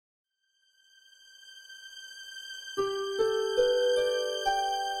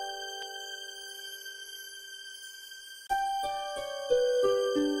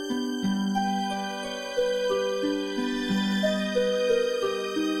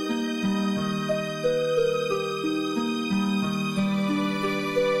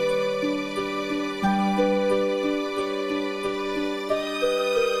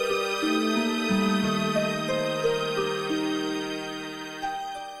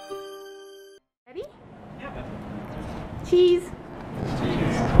Cheese.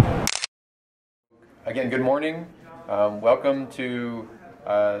 Again, good morning. Welcome to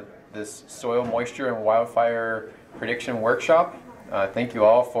this soil moisture and wildfire prediction workshop. Thank you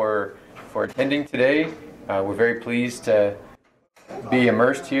all for attending today. We're very pleased to be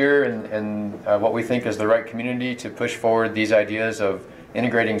immersed here in what we think is the right community to push forward these ideas of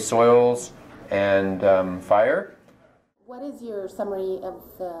integrating soils and fire. What is your summary of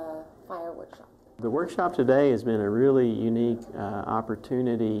the fire workshop? The workshop today has been a really unique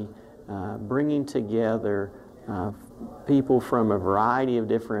opportunity, bringing together people from a variety of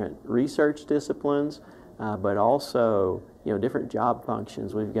different research disciplines, but also different job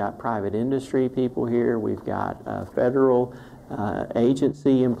functions. We've got private industry people here, we've got federal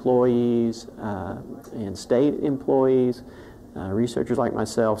agency employees and state employees, researchers like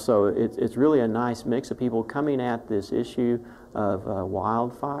myself. So it's really a nice mix of people coming at this issue of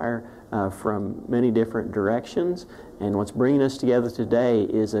wildfire from many different directions. And what's bringing us together today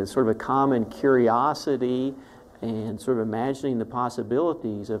is a sort of a common curiosity and sort of imagining the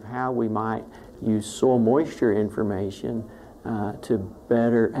possibilities of how we might use soil moisture information to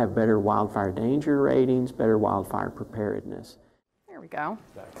have better wildfire danger ratings, better wildfire preparedness. There we go.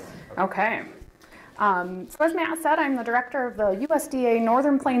 Okay. So as Matt said, I'm the director of the USDA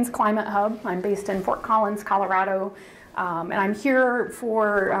Northern Plains Climate Hub. I'm based in Fort Collins, Colorado, and I'm here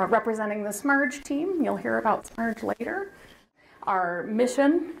for representing the SMERGE team. You'll hear about SMERGE later. Our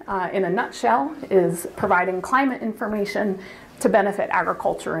mission, in a nutshell, is providing climate information to benefit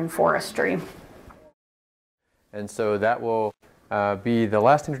agriculture and forestry. And so that will be the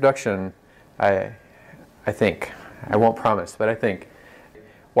last introduction, I think. I won't promise, but I think.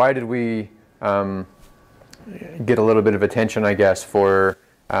 Why did we get a little bit of attention, I guess, for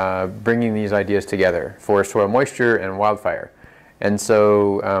bringing these ideas together for soil moisture and wildfire? And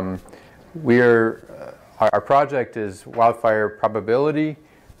so our project is wildfire probability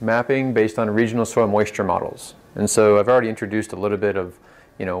mapping based on regional soil moisture models. And so I've already introduced a little bit of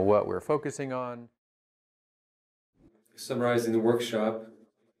what we're focusing on. Summarizing the workshop,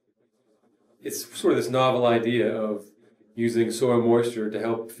 it's sort of this novel idea of using soil moisture to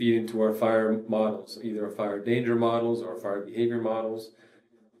help feed into our fire models, either our fire danger models or our fire behavior models.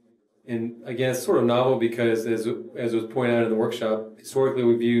 And again, it's sort of novel because, as was pointed out in the workshop, historically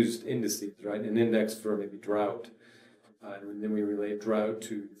we've used indices, right? An index for maybe drought. And then we relate drought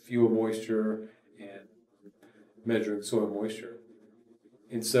to fuel moisture and measuring soil moisture.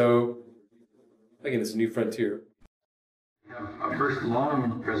 And so, again, it's a new frontier. Our first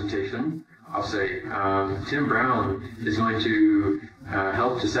long presentation, I'll say, Tim Brown is going to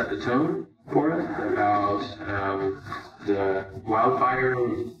help to set the tone for us about the wildfire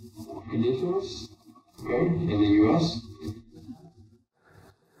conditions in the U.S.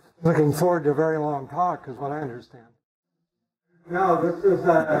 Looking forward to a very long talk, is what I understand. No, this is,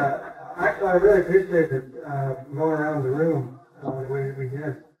 actually I really appreciated going around the room the way we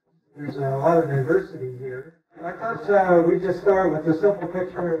did. There's a lot of diversity here. I thought we'd just start with a simple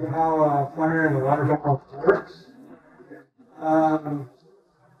picture of how fire in the water balance works.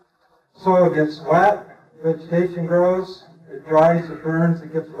 Soil gets wet, vegetation grows, it dries, it burns,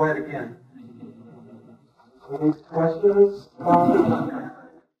 it gets wet again. Any questions? What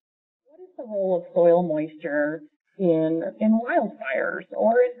is the role of soil moisture in wildfires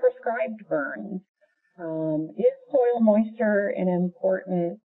or in prescribed burns? Is soil moisture an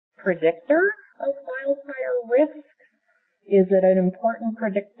important predictor of wildfire risk? Is it an important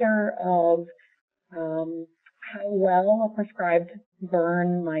predictor of how well a prescribed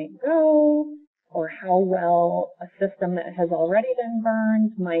burn might go, or how well a system that has already been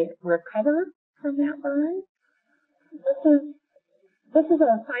burned might recover from that burn? This is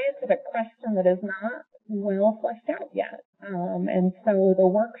a scientific question that is not well fleshed out yet. And so the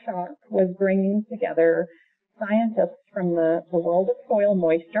workshop was bringing together scientists from the world of soil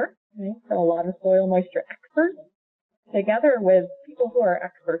moisture, right? So a lot of soil moisture experts, together with people who are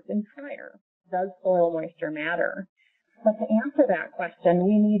experts in fire. Does soil moisture matter? But to answer that question,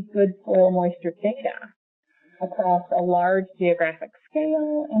 we need good soil moisture data across a large geographic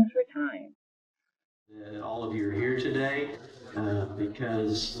scale and through time. All of you are here today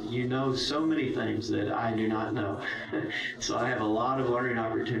because you know so many things that I do not know. So I have a lot of learning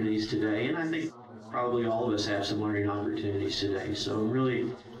opportunities today, and I think probably all of us have some learning opportunities today. So I'm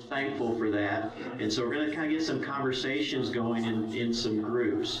really thankful for that. And so we're going to kind of get some conversations going in some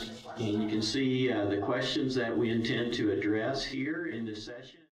groups. And you can see the questions that we intend to address here in this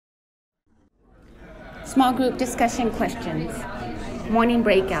session. Small group discussion questions. Morning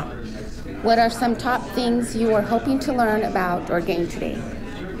breakout. What are some top things you are hoping to learn about or gain today?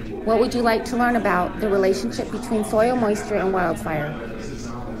 What would you like to learn about the relationship between soil moisture and wildfire?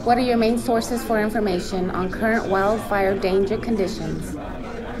 What are your main sources for information on current wildfire danger conditions?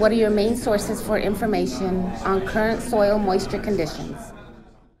 What are your main sources for information on current soil moisture conditions?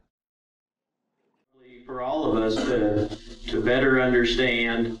 For all of us to better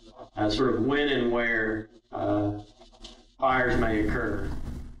understand sort of when and where fires may occur.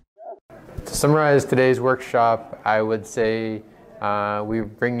 To summarize today's workshop, I would say we're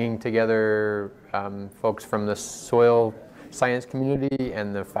bringing together folks from the soil science community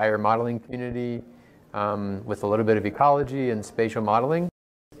and the fire modeling community with a little bit of ecology and spatial modeling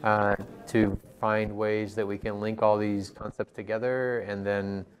to find ways that we can link all these concepts together and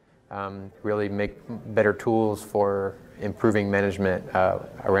then really make better tools for improving management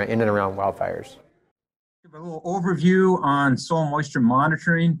in and around wildfires. A little overview on soil moisture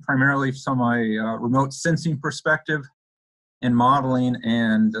monitoring, primarily from a remote sensing perspective and modeling,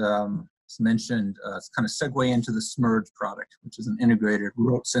 and as mentioned, it's kind of segue into the SMERGE product, which is an integrated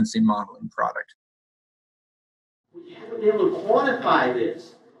remote sensing modeling product. We haven't been able to quantify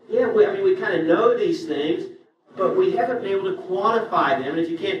this. Yeah, we kind of know these things, but we haven't been able to quantify them. And if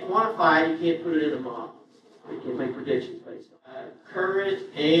you can't quantify it, you can't put it in a model. You can't make predictions based on it.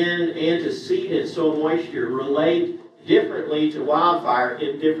 Current and antecedent soil moisture relate differently to wildfire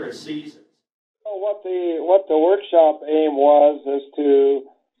in different seasons. So what the workshop aim was is to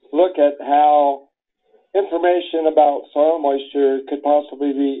look at how information about soil moisture could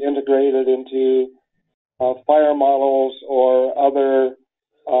possibly be integrated into fire models or other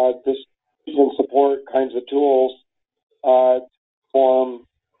decision support kinds of tools from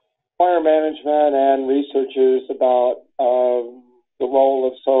fire management and researchers about the role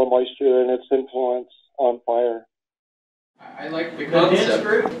of soil moisture and its influence on fire. I like the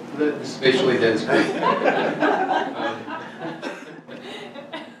concept. The spatially dense group.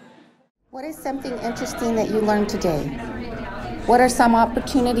 What is something interesting that you learned today? What are some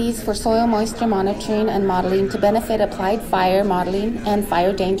opportunities for soil moisture monitoring and modeling to benefit applied fire modeling and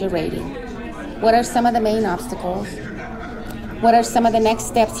fire danger rating? What are some of the main obstacles? What are some of the next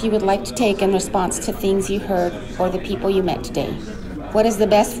steps you would like to take in response to things you heard or the people you met today? What is the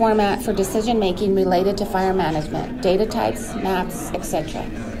best format for decision making related to fire management, data types, maps, etc.?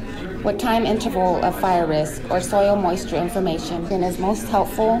 What time interval of fire risk or soil moisture information is most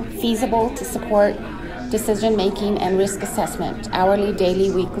helpful, feasible to support decision making and risk assessment, hourly, daily,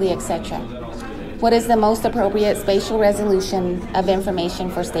 weekly, etc.? What is the most appropriate spatial resolution of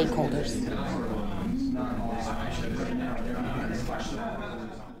information for stakeholders?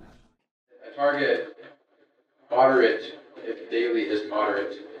 Target moderate, if daily is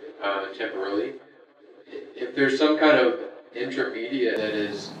moderate temporarily. If there's some kind of intermediate that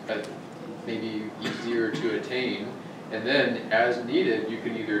is maybe easier to attain, and then as needed, you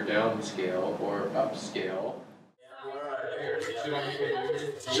can either downscale or upscale.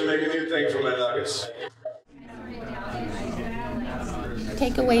 Should make a new thing for my nuggets.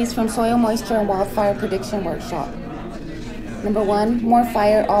 Takeaways from Soil Moisture and Wildfire Prediction Workshop. Number 1, more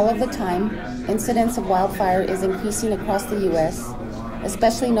fire all of the time. Incidence of wildfire is increasing across the U.S.,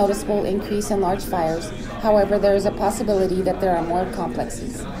 especially noticeable increase in large fires. However, there is a possibility that there are more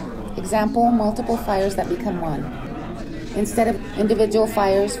complexes. Example, multiple fires that become one. Instead of individual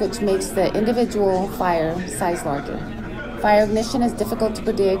fires, which makes the individual fire size larger. Fire ignition is difficult to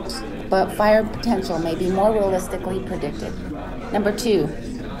predict, but fire potential may be more realistically predicted. Number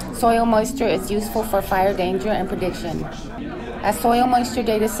 2, soil moisture is useful for fire danger and prediction. As soil moisture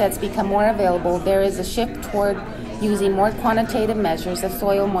data sets become more available, there is a shift toward using more quantitative measures of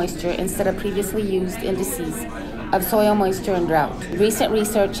soil moisture instead of previously used indices of soil moisture and drought. Recent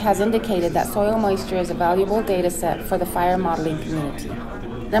research has indicated that soil moisture is a valuable data set for the fire modeling community.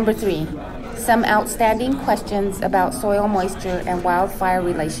 Number 3, some outstanding questions about soil moisture and wildfire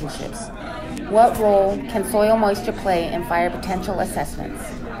relationships. What role can soil moisture play in fire potential assessments?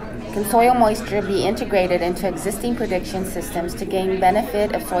 Can soil moisture be integrated into existing prediction systems to gain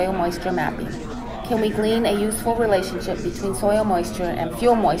benefit of soil moisture mapping? Can we glean a useful relationship between soil moisture and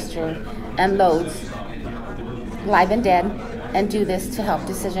fuel moisture and loads, live and dead, and do this to help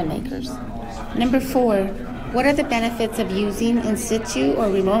decision makers? Number 4, what are the benefits of using in situ or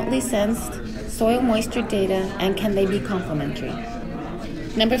remotely sensed soil moisture data, and can they be complementary?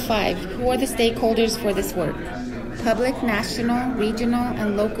 Number 5, who are the stakeholders for this work? Public, national, regional,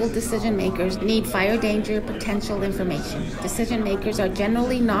 and local decision makers need fire danger potential information. Decision makers are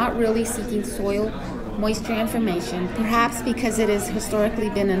generally not really seeking soil moisture information, perhaps because it has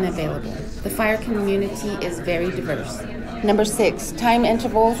historically been unavailable. The fire community is very diverse. Number 6, time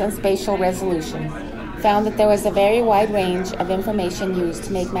intervals and spatial resolution. found that there was a very wide range of information used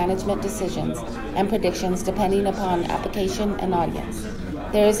to make management decisions and predictions depending upon application and audience.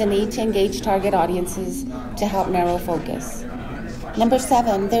 There is a need to engage target audiences to help narrow focus. Number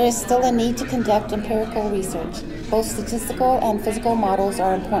 7, there is still a need to conduct empirical research. Both statistical and physical models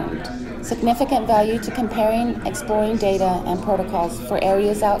are important. Significant value to comparing, exploring data and protocols for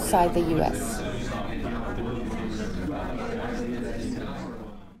areas outside the U.S.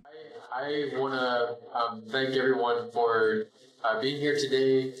 I want to thank everyone for being here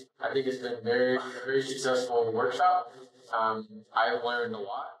today. I think it's been a very successful workshop. I've learned a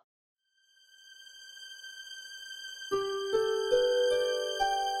lot.